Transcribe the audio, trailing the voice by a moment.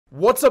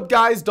What's up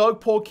guys,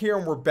 Doug Polk here,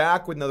 and we're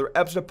back with another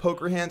episode of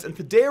Poker Hands, and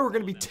today we're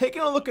going to be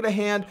taking a look at a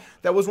hand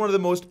that was one of the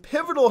most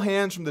pivotal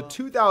hands from the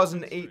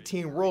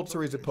 2018 World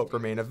Series of Poker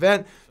main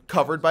event,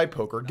 covered by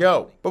Poker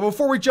Go. But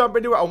before we jump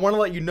into it, I want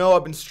to let you know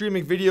I've been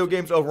streaming video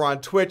games over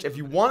on Twitch. If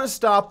you want to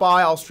stop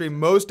by, I'll stream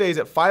most days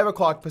at 5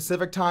 o'clock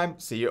Pacific time.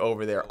 See you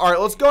over there. Alright,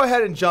 let's go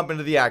ahead and jump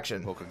into the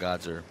action. Poker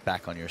gods are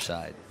back on your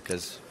side,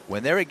 because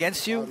when they're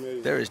against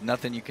you, there is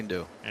nothing you can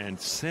do. And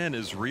Cynn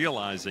is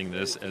realizing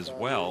this as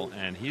well,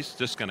 and he's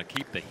just going to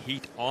keep the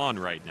heat on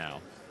right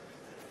now.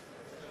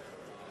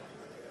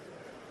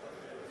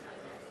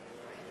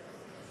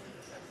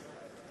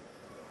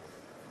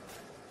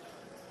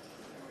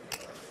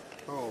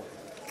 Oh.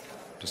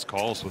 Just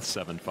calls with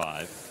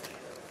 7-5.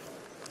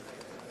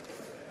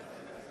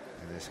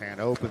 And this hand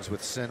opens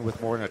with Cynn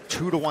with more than a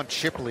 2-to-1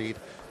 chip lead.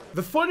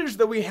 The footage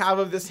that we have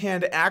of this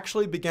hand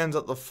actually begins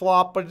at the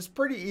flop, but it's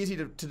pretty easy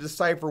to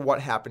decipher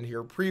what happened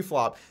here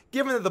pre-flop.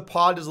 Given that the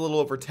pot is a little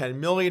over 10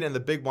 million and the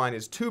big blind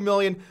is 2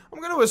 million, I'm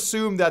going to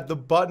assume that the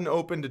button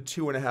opened to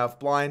 2.5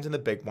 blinds and the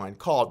big blind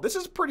called. This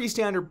is pretty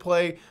standard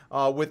play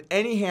with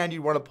any hand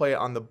you want to play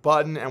on the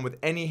button and with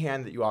any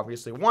hand that you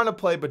obviously want to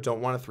play but don't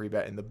want to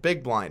 3-bet in the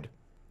big blind.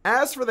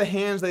 As for the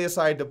hands they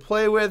decided to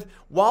play with,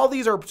 while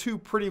these are two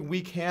pretty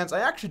weak hands,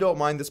 I actually don't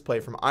mind this play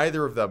from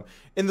either of them.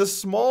 In the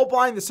small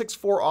blind, the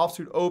 6-4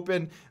 offsuit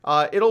open,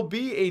 it'll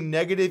be a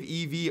negative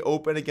EV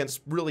open against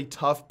really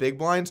tough big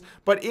blinds.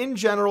 But in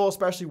general,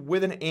 especially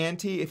with an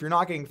ante, if you're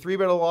not getting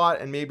 3-bet a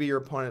lot and maybe your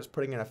opponent's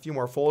putting in a few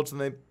more folds than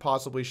they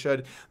possibly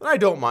should, then I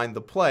don't mind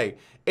the play.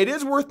 It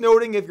is worth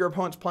noting if your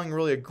opponent's playing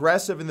really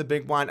aggressive in the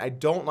big blind, I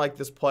don't like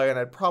this play and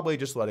I'd probably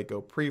just let it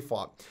go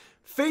pre-flop.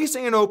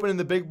 Facing an open in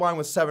the big blind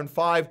with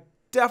 7-5,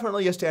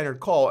 definitely a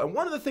standard call. And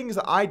one of the things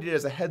that I did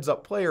as a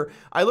heads-up player,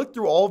 I looked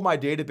through all of my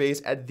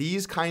database at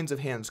these kinds of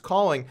hands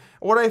calling.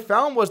 And what I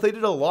found was they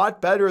did a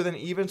lot better than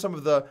even some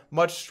of the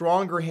much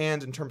stronger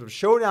hands in terms of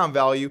showdown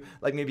value,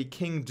 like maybe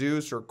King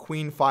Deuce or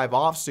Queen 5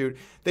 offsuit.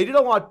 They did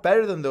a lot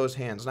better than those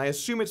hands, and I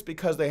assume it's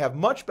because they have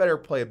much better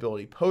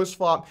playability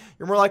post-flop.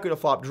 You're more likely to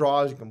flop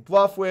draws you can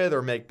bluff with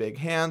or make big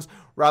hands,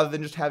 rather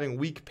than just having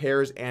weak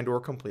pairs and or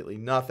completely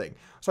nothing.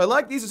 So I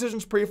like these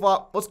decisions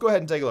pre-flop. Let's go ahead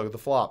and take a look at the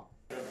flop.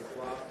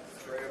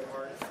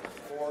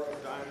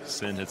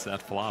 Cynn hits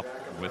that flop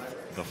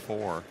with the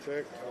 4.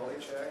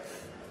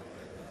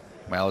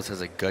 Miles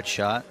has a gut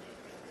shot.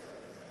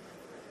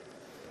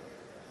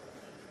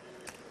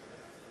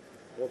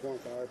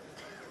 4.5.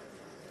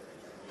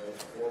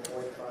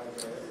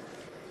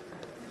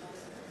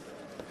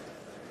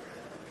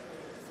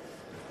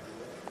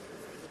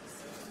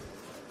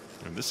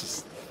 And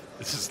this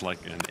is like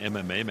an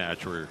MMA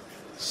match where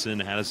Cynn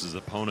has his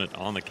opponent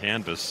on the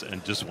canvas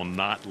and just will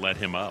not let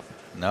him up.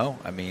 No,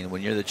 I mean,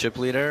 when you're the chip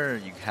leader,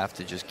 you have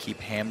to just keep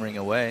hammering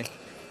away,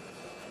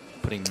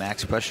 putting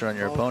max pressure on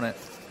your opponent.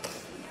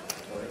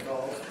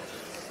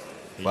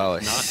 Wow,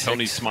 not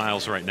Tony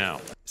Smiles right now.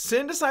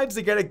 Cynn decides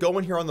to get it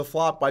going here on the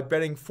flop by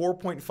betting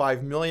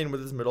 4.5 million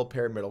with his middle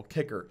pair middle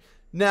kicker.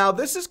 Now,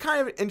 this is kind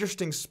of an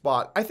interesting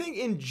spot. I think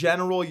in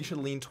general, you should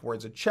lean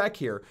towards a check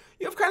here.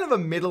 You have kind of a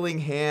middling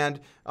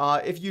hand.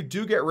 If you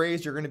do get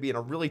raised, you're going to be in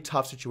a really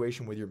tough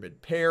situation with your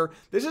mid pair.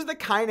 This is the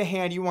kind of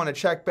hand you want to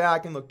check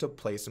back and look to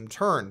play some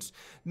turns.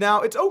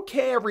 Now, it's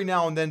okay every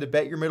now and then to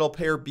bet your middle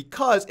pair,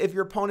 because if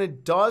your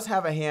opponent does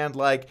have a hand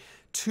like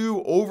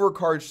 2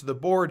 overcards to the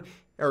board,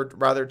 or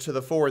rather to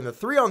the 4 and the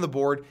 3 on the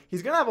board,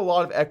 he's going to have a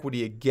lot of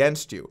equity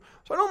against you.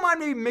 So I don't mind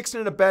maybe mixing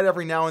in a bet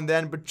every now and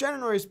then, but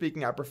generally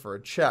speaking, I prefer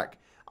a check.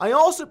 I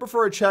also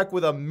prefer a check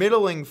with a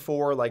middling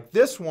 4 like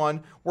this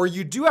one, where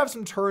you do have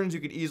some turns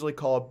you could easily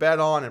call a bet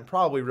on, and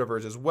probably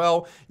rivers as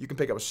well. You can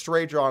pick up a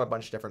straight draw on a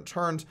bunch of different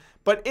turns,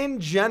 but in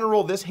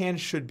general, this hand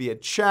should be a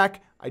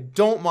check. I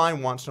don't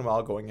mind once in a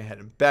while going ahead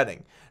and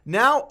betting.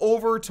 Now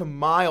over to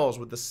Miles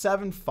with the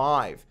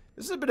 7-5.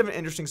 This is a bit of an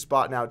interesting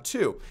spot now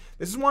too.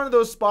 This is one of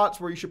those spots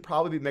where you should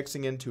probably be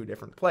mixing in 2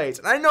 different plays.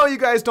 And I know you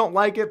guys don't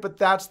like it, but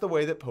that's the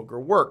way that poker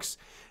works.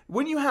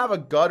 When you have a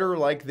gutter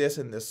like this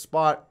in this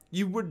spot,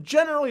 you would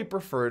generally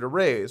prefer to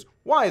raise.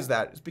 Why is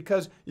that? It's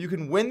because you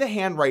can win the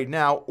hand right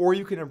now, or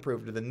you can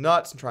improve to the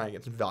nuts and try and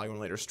get some value in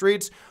later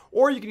streets,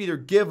 or you can either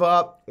give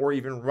up or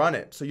even run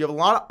it. So you have a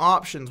lot of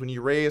options when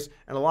you raise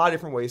and a lot of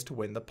different ways to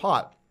win the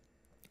pot.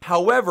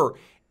 However,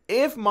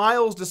 if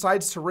Miles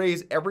decides to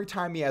raise every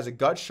time he has a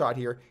gut shot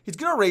here, he's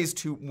going to raise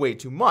way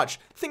too much.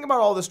 Think about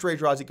all the straight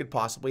draws he could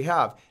possibly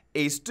have.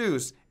 Ace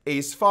deuce,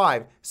 ace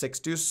 5, 6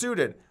 deuce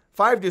suited,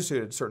 5 deuce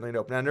suited, certainly an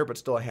open ender, but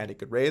still a hand he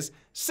could raise.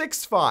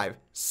 6-5,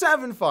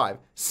 7-5,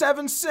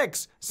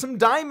 7-6, some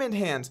diamond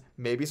hands,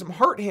 maybe some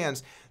heart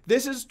hands.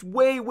 This is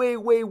way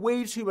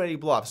too many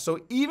bluffs.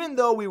 So even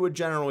though we would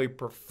generally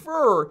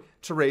prefer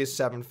to raise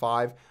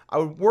 7-5, I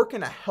would work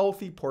in a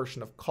healthy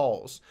portion of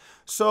calls.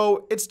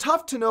 So it's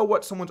tough to know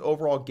what someone's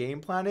overall game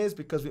plan is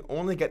because we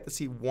only get to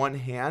see one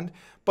hand.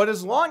 But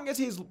as long as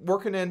he's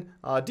working in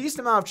a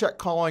decent amount of check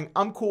calling,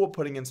 I'm cool with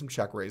putting in some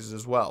check raises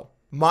as well.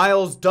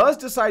 Miles does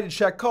decide to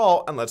check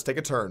call, and let's take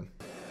a turn.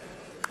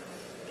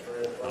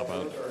 How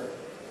about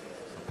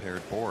a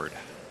paired board?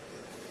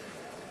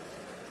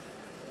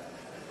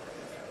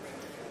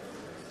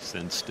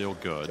 Cynn still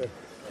good.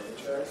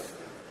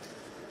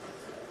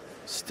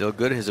 Still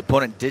good. His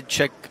opponent did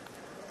check,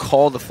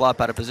 call the flop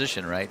out of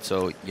position, right?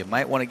 So you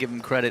might want to give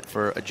him credit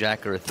for a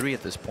jack or a 3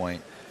 at this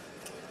point.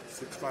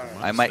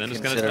 I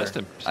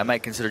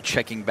might consider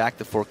checking back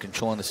the 4,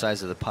 controlling the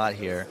size of the pot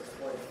here.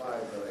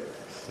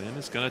 Cynn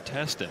is going to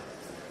test it.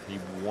 He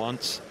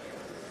wants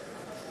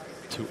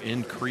to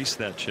increase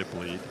that chip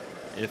lead,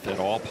 if at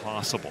all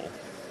possible.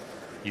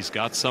 He's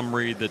got some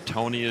read that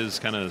Tony is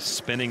kind of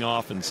spinning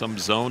off in some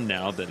zone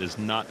now that is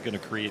not going to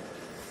create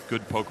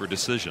good poker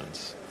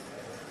decisions.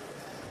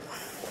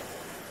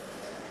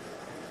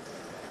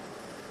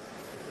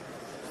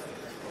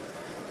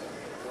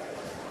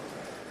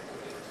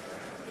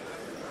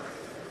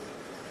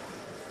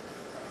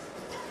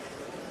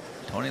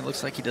 Tony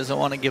looks like he doesn't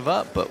want to give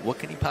up, but what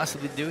can he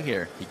possibly do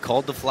here? He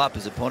called the flop.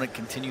 His opponent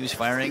continues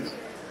firing.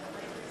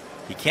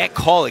 He can't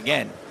call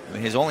again. I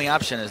mean, his only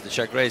option is the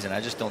check raise, and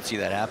I just don't see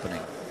that happening.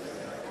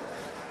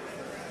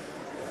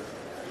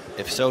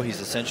 If so, he's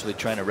essentially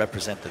trying to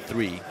represent the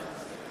 3.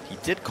 He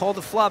did call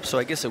the flop, so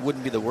I guess it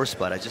wouldn't be the worst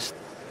spot. I just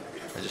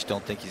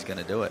don't think he's going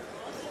to do it.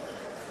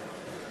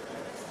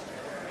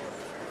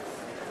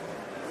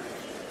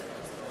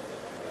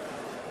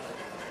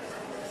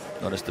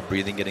 Notice the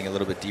breathing getting a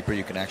little bit deeper.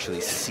 You can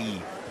actually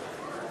see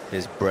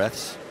his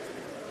breaths.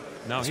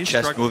 No, his he's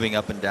chest moving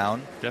up and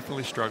down.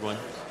 Definitely struggling.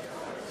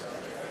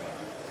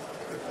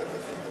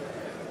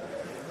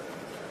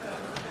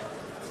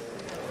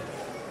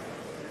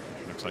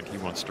 Looks like he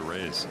wants to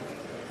raise.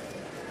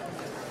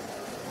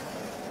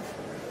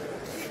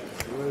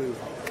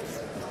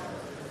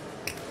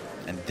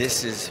 And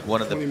this is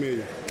one of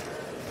the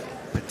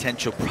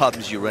potential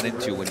problems you run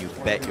into when you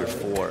bet your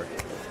 4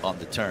 on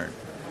the turn.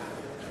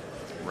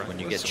 When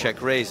you get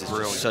check raise, it's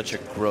just such a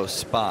gross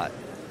spot.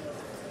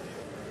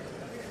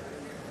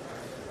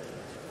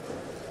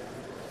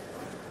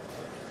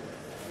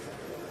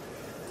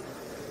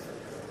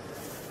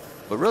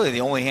 But really, the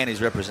only hand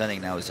he's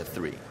representing now is a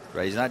 3,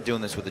 right? He's not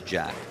doing this with a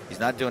jack. He's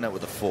not doing it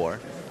with a 4.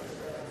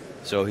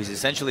 So he's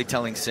essentially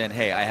telling Cynn,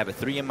 hey, I have a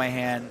 3 in my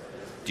hand.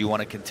 Do you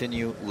want to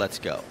continue? Let's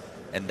go.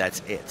 And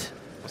that's it.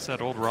 What's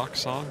that old rock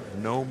song?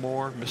 No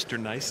more Mr.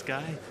 Nice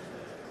Guy?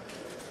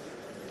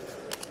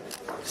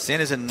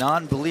 Cynn is a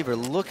non-believer.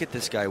 Look at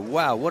this guy.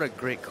 Wow, what a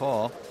great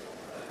call.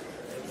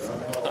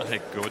 My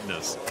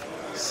goodness.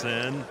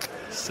 Cynn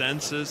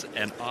senses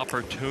an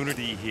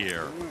opportunity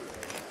here.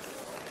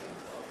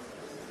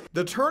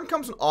 The turn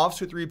comes an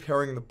offsuit 3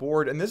 pairing the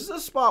board, and this is a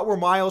spot where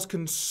Miles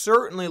can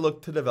certainly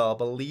look to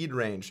develop a lead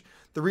range.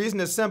 The reason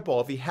is simple.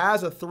 If he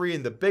has a 3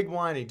 in the big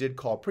blind, he did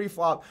call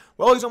pre-flop,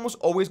 well, he's almost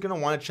always going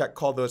to want to check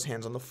call those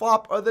hands on the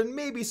flop, other than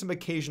maybe some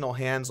occasional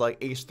hands like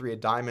ace-3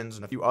 of diamonds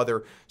and a few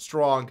other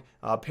strong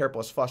pair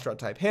plus flush draw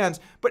type hands.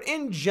 But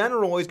in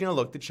general, he's going to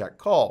look to check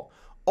call.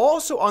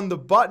 Also on the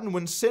button,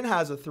 when Cynn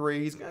has a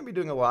 3, he's going to be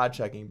doing a lot of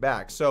checking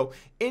back. So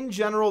in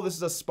general, this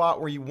is a spot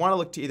where you want to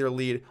look to either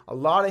lead a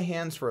lot of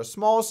hands for a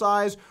small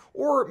size,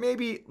 or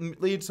maybe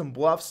lead some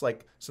bluffs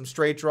like some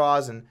straight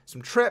draws and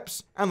some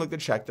trips, and look to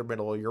check the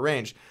middle of your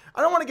range.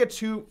 I don't want to get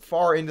too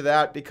far into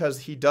that because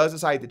he does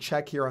decide to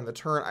check here on the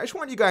turn. I just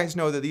want you guys to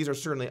know that these are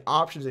certainly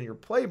options in your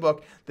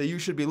playbook that you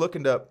should be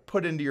looking to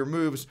put into your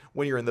moves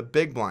when you're in the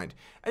big blind.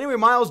 Anyway,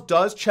 Miles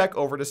does check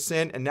over to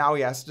Cynn, and now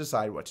he has to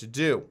decide what to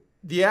do.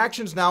 The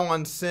action's now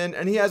on Cynn,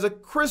 and he has a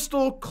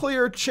crystal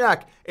clear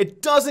check.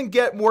 It doesn't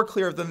get more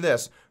clear than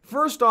this.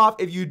 First off,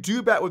 if you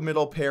do bet with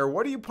middle pair,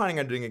 what are you planning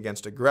on doing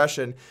against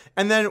aggression?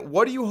 And then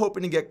what are you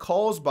hoping to get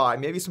calls by?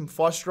 Maybe some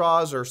flush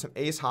draws or some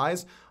ace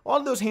highs? A lot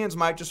of those hands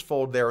might just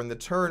fold there in the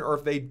turn, or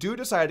if they do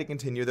decide to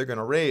continue, they're going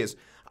to raise.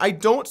 I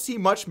don't see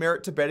much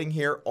merit to betting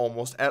here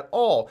almost at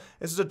all.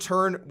 This is a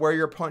turn where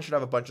your opponent should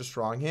have a bunch of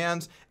strong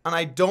hands, and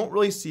I don't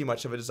really see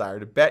much of a desire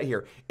to bet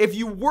here. If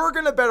you were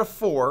going to bet a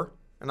 4,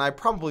 and I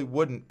probably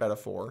wouldn't bet a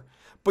 4,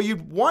 but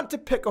you'd want to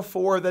pick a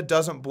 4 that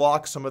doesn't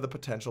block some of the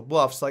potential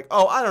bluffs. Like,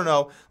 oh, I don't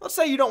know, let's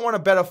say you don't want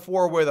to bet a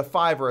 4 with a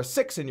 5 or a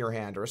 6 in your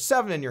hand or a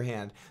 7 in your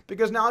hand,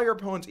 because now your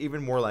opponent's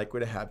even more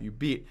likely to have you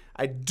beat.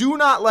 I do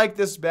not like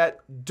this bet.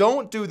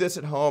 Don't do this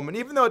at home. And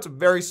even though it's a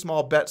very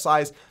small bet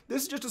size,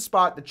 this is just a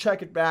spot to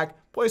check it back,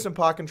 play some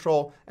pot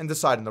control, and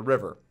decide on the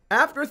river.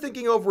 After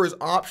thinking over his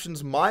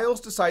options,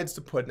 Miles decides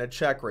to put in a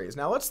check raise.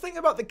 Now let's think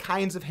about the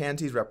kinds of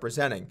hands he's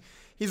representing.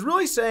 He's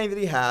really saying that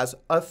he has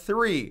a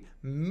 3,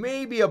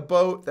 maybe a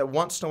boat that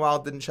once in a while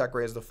didn't check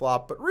raise the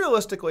flop, but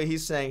realistically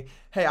he's saying,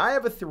 hey, I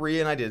have a 3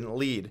 and I didn't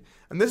lead.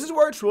 And this is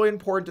where it's really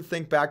important to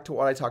think back to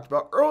what I talked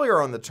about earlier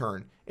on the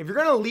turn. If you're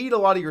going to lead a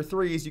lot of your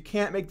 3s, you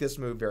can't make this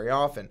move very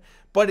often.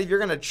 But if you're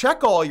going to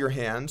check all your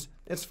hands,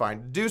 it's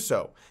fine to do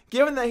so.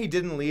 Given that he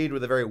didn't lead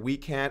with a very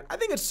weak hand, I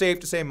think it's safe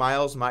to say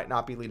Miles might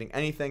not be leading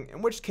anything,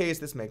 in which case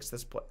this makes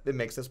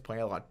this play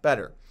a lot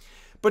better.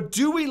 But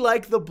do we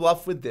like the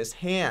bluff with this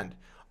hand?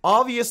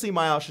 Obviously,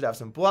 Miles should have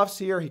some bluffs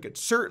here. He could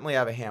certainly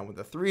have a hand with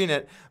a 3 in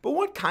it, but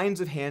what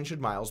kinds of hands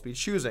should Miles be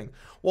choosing?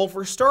 Well,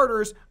 for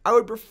starters, I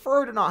would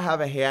prefer to not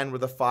have a hand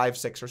with a 5,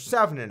 6, or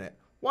 7 in it.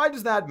 Why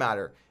does that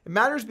matter? It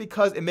matters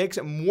because it makes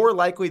it more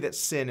likely that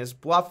Cynn is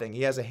bluffing.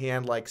 He has a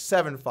hand like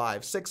 7-5,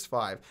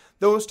 6-5,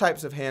 those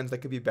types of hands that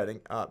could be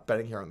betting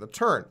here on the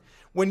turn.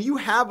 When you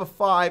have a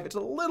 5, it's a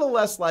little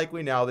less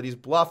likely now that he's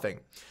bluffing.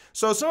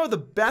 So some of the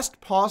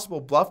best possible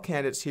bluff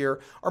candidates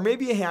here are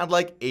maybe a hand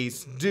like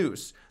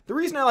ace-deuce. The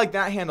reason I like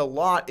that hand a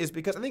lot is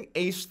because I think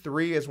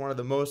ace-3 is one of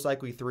the most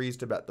likely threes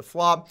to bet the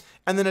flop.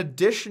 And then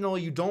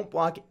additionally, you don't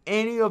block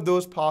any of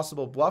those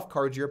possible bluff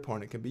cards your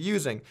opponent can be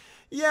using.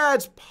 Yeah,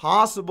 it's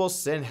possible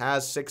Cynn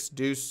has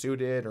 6-deuce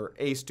suited or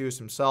ace-deuce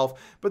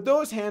himself, but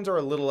those hands are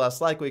a little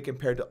less likely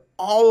compared to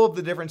all of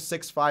the different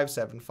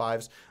 6-5,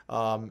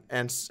 7-5s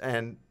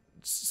and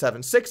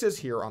 7-6s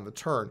here on the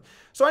turn.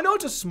 So I know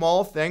it's a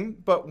small thing,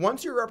 but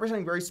once you're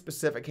representing very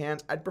specific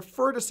hands, I'd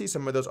prefer to see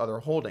some of those other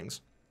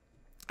holdings.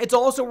 It's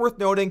also worth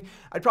noting,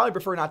 I'd probably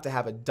prefer not to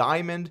have a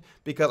diamond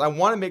because I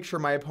want to make sure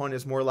my opponent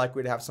is more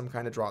likely to have some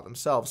kind of draw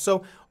themselves.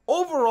 So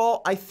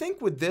overall, I think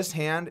with this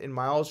hand in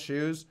Miles'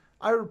 shoes,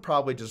 I would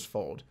probably just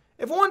fold.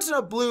 If once in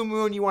a blue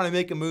moon you want to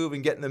make a move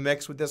and get in the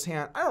mix with this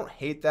hand, I don't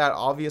hate that.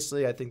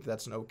 Obviously, I think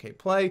that's an okay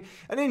play.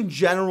 And in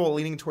general,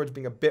 leaning towards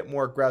being a bit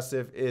more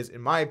aggressive is,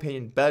 in my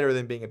opinion, better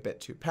than being a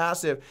bit too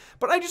passive.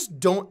 But I just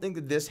don't think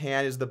that this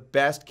hand is the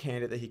best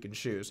candidate that he can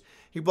choose.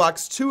 He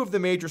blocks 2 of the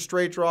major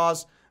straight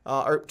draws.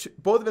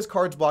 Both of his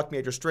cards block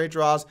major straight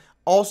draws,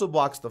 also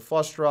blocks the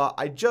flush draw.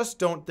 I just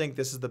don't think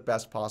this is the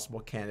best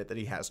possible candidate that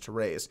he has to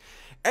raise.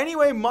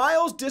 Anyway,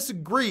 Miles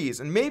disagrees,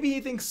 and maybe he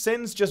thinks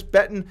Cynn's just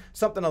betting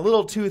something a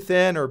little too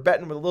thin or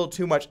betting with a little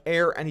too much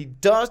air, and he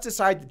does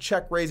decide to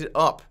check raise it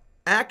up.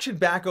 Action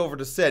back over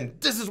to Cynn.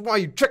 This is why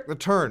you check the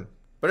turn.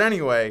 But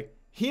anyway,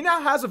 he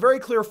now has a very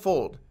clear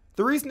fold.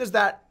 The reason is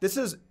that this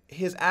is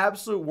his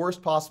absolute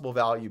worst possible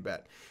value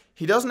bet.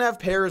 He doesn't have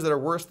pairs that are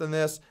worse than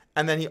this,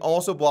 and then he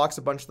also blocks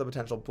a bunch of the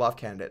potential bluff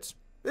candidates.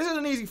 This is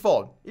an easy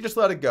fold. You just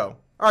let it go.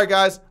 All right,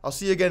 guys. I'll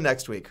see you again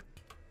next week.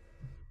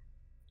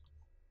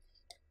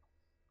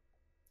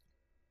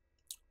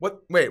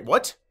 What? Wait,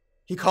 what?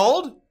 He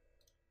called?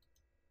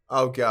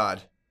 Oh,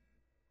 God.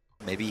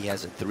 Maybe he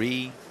has a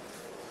 3.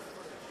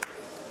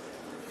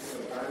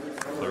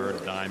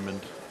 Third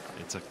diamond.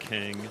 It's a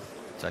king.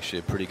 It's actually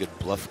a pretty good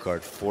bluff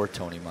card for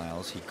Tony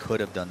Miles. He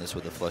could have done this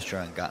with a flush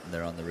draw and gotten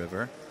there on the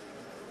river.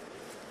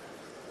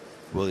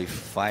 Will he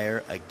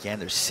fire again?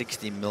 There's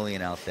 60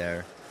 million out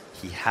there.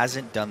 He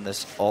hasn't done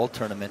this all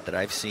tournament that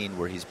I've seen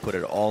where he's put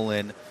it all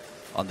in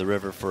on the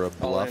river for a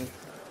bluff.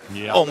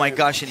 Yeah. Oh my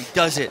gosh, and he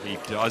does it. He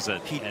does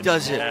it. He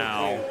does it.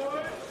 Now,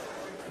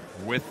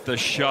 with the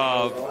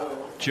shove,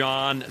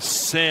 John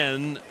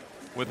Cynn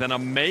with an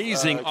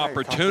amazing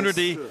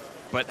opportunity.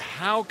 But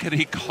how could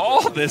he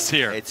call this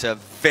here? It's a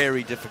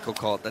very difficult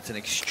call. That's an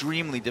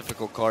extremely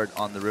difficult card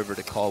on the river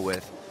to call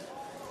with.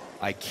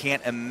 I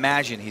can't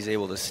imagine he's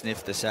able to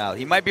sniff this out.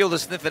 He might be able to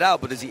sniff it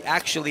out, but does he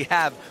actually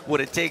have what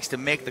it takes to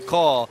make the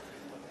call?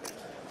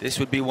 This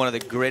would be one of the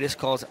greatest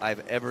calls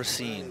I've ever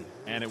seen.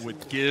 And it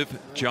would give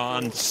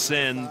John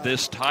Cynn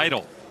this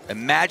title.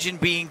 Imagine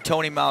being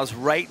Tony Miles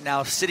right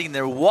now, sitting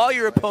there while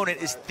your opponent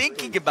is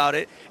thinking about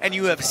it, and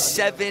you have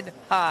 7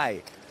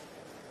 high.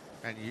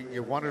 And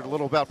you wondered a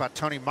little bit about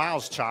Tony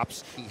Miles'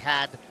 chops. He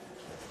had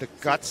the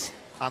guts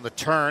on the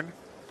turn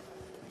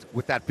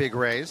with that big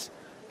raise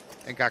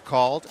and got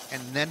called, and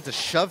then to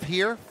shove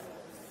here.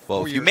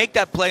 Well, if you make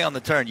that play on the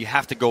turn, you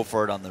have to go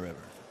for it on the river,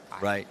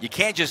 right? You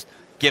can't just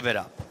give it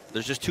up.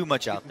 There's just too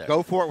much out there.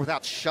 Go for it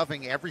without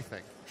shoving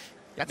everything.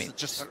 That's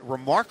just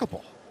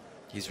remarkable.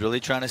 He's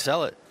really trying to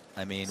sell it.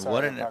 I mean,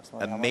 what an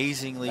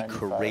amazingly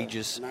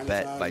courageous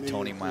bet by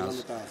Tony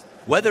Miles.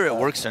 Whether it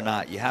works or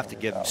not, you have to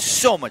give him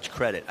so much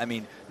credit. I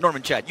mean,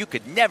 Norman Chad, you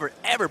could never,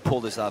 ever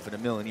pull this off in a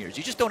million years.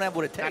 You just don't have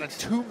what it takes. Not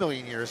in 2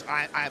 million years.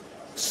 I'm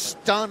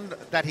stunned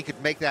that he could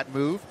make that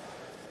move.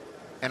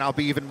 And I'll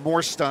be even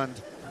more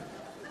stunned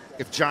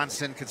if John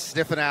Cynn could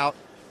sniff it out,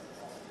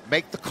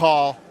 make the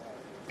call,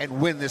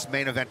 and win this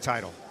main event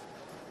title.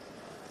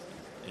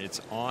 It's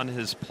on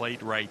his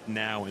plate right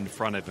now in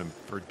front of him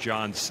for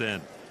John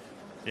Cynn.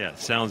 Yeah,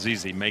 sounds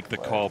easy. Make the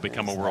call,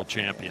 become a world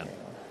champion.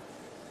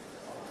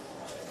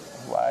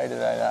 Why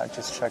did I not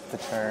just check the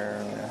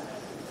turn?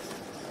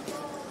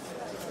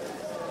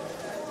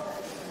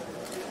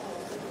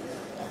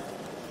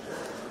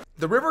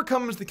 The river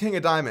comes the king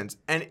of diamonds,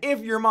 and if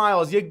you're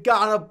Miles, you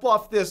gotta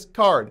bluff this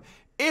card.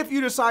 If you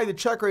decide to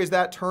check raise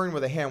that turn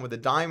with a hand with a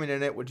diamond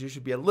in it, which you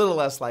should be a little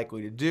less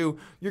likely to do,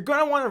 you're going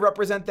to want to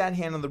represent that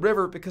hand on the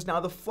river because now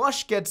the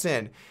flush gets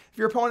in. If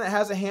your opponent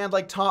has a hand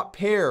like top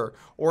pair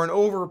or an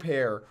over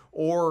pair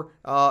or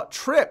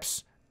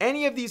trips,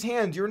 any of these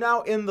hands, you're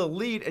now in the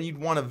lead and you'd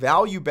want to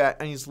value bet,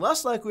 and he's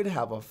less likely to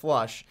have a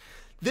flush.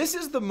 This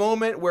is the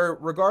moment where,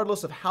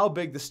 regardless of how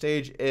big the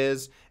stage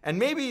is, and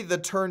maybe the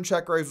turn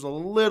check raise was a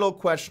little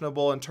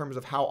questionable in terms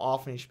of how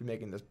often he should be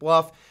making this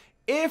bluff,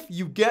 if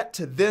you get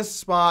to this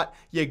spot,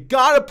 you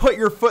gotta put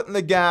your foot in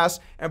the gas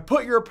and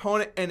put your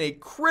opponent in a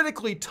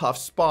critically tough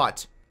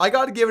spot. I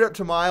gotta give it up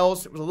to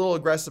Miles. It was a little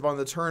aggressive on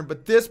the turn,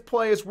 but this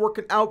play is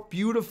working out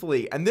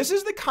beautifully. And this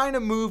is the kind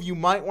of move you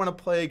might want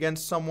to play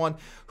against someone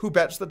who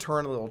bets the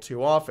turn a little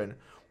too often.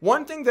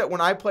 One thing that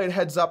when I played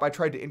Heads Up I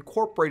tried to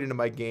incorporate into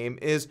my game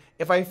is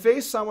if I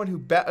face someone who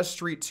bet a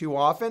street too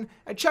often,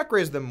 I check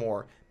raise them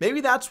more. Maybe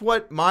that's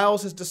what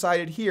Miles has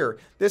decided here.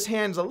 This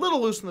hand's a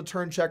little loose on the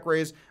turn check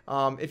raise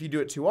if you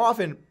do it too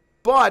often,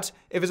 but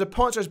if his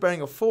opponent starts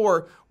betting a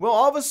 4, well,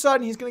 all of a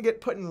sudden he's going to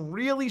get put in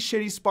really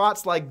shitty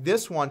spots like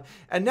this one,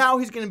 and now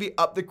he's going to be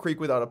up the creek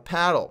without a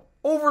paddle.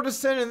 Over to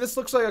Cynn, and this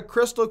looks like a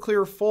crystal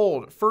clear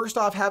fold. First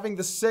off, having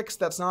the 6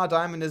 that's not a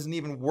diamond is an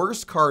even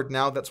worse card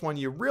now. That's one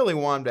you really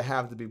want him to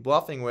have to be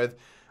bluffing with.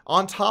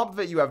 On top of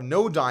it, you have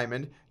no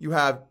diamond. You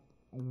have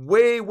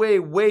way, way,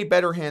 way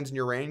better hands in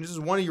your range. This is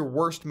one of your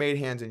worst made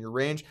hands in your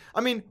range.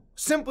 I mean,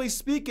 simply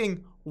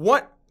speaking,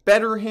 what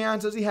better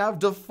hands does he have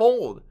to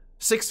fold?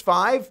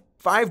 6-5?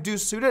 5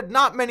 deuce suited?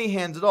 Not many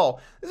hands at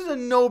all. This is a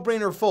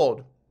no-brainer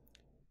fold.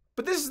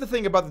 But this is the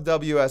thing about the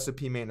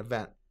WSOP main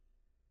event.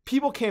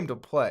 People came to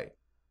play,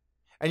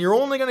 and you're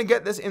only going to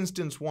get this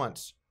instance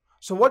once.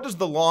 So what does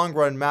the long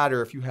run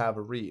matter if you have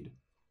a read?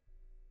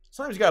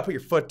 Sometimes you got to put your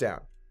foot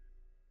down,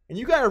 and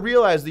you got to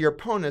realize that your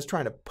opponent is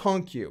trying to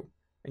punk you,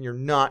 and you're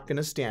not going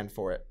to stand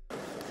for it.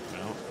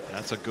 Well,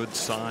 that's a good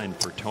sign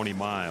for Tony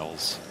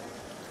Miles.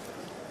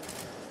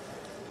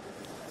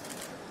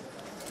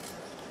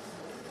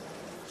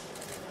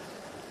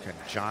 Can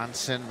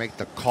Johnson make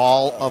the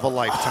call of a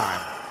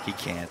lifetime? He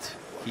can't.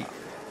 He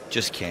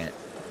just can't.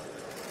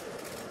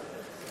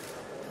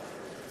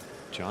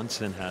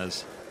 Johnson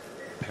has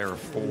a pair of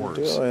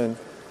 4s.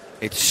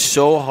 It's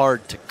so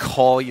hard to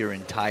call your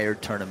entire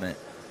tournament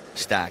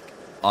stack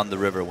on the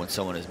river when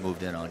someone has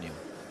moved in on you.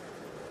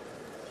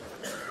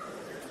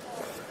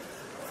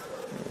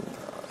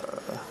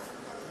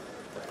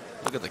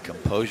 Look at the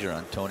composure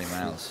on Tony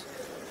Miles.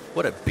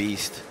 What a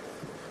beast.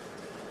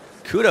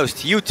 Kudos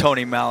to you,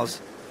 Tony Miles.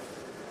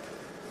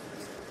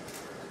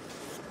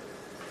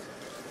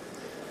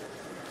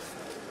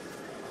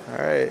 All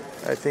right,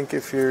 I think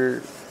if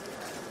you're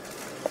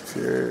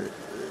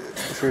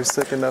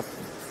sick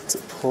enough to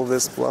pull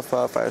this bluff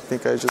off, I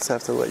think I just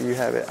have to let you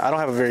have it. I don't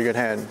have a very good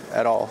hand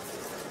at all.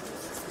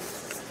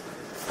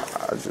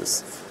 I'm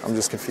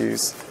just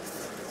confused.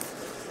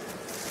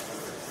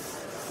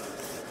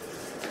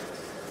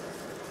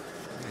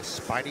 His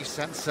spidey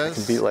sense says I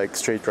can beat like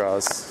straight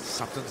draws.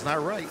 Something's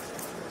not right.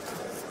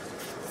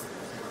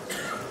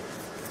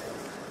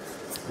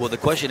 Well, the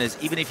question is,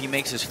 even if he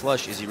makes his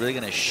flush, is he really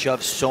going to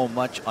shove so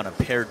much on a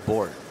paired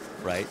board,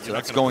 right? So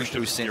that's going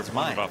through Cynn's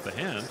mind. Off the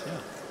hand, yeah.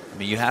 I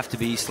mean, you have to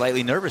be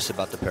slightly nervous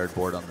about the paired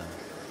board on them.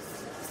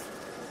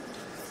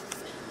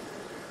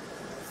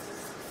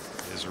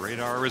 His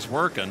radar is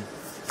working.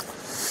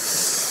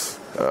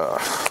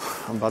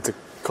 I'm about to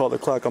call the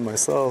clock on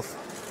myself.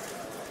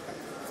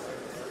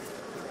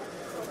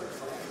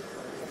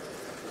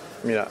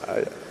 I mean,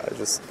 I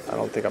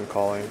don't think I'm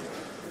calling.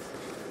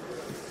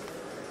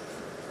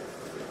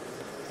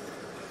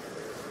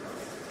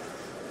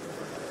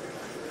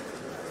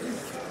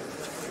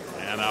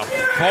 And a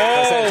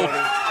fold.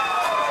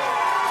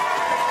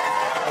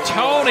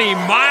 Tony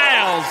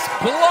Miles,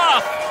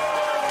 bluff,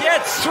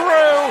 gets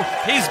through.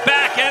 He's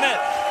back in it.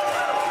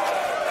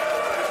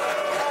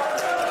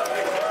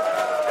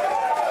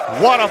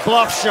 What a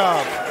bluff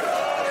shove.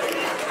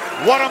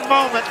 What a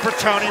moment for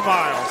Tony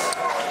Miles.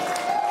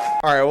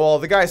 All right, well,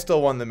 the guy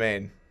still won the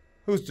main.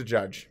 Who's to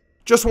judge?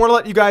 Just want to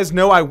let you guys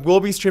know I will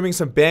be streaming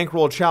some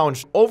Bankroll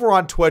Challenge over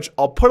on Twitch.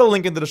 I'll put a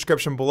link in the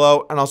description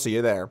below, and I'll see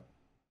you there.